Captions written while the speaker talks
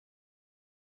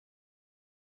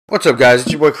What's up, guys?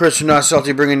 It's your boy Chris from Not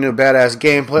Salty, bringing you a badass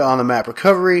gameplay on the map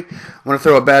Recovery. I'm going to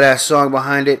throw a badass song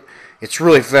behind it. It's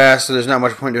really fast, so there's not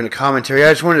much point doing a commentary.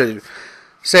 I just wanted to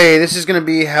say this is going to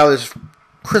be how this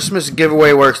Christmas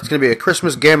giveaway works. It's going to be a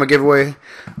Christmas Gamma giveaway.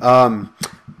 All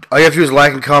you have to do is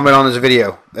like and comment on this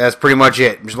video. That's pretty much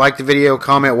it. Just like the video,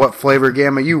 comment what flavor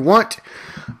Gamma you want.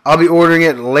 I'll be ordering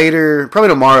it later, probably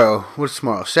tomorrow. What's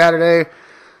tomorrow? Saturday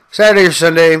or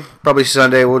Sunday, probably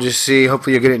Sunday. We'll just see.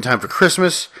 Hopefully you'll get it in time for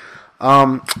Christmas.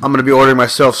 I'm going to be ordering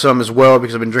myself some as well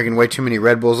because I've been drinking way too many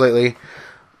Red Bulls lately.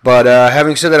 But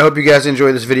having said that, I hope you guys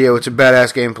enjoy this video. It's a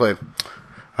badass gameplay.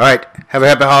 Alright, have a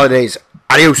happy holidays.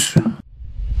 Adios.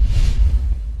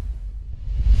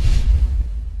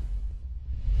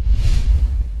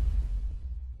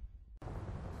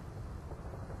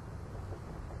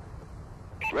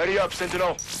 Ready up,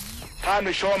 Sentinel. Time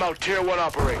to show them how Tier 1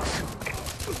 operates.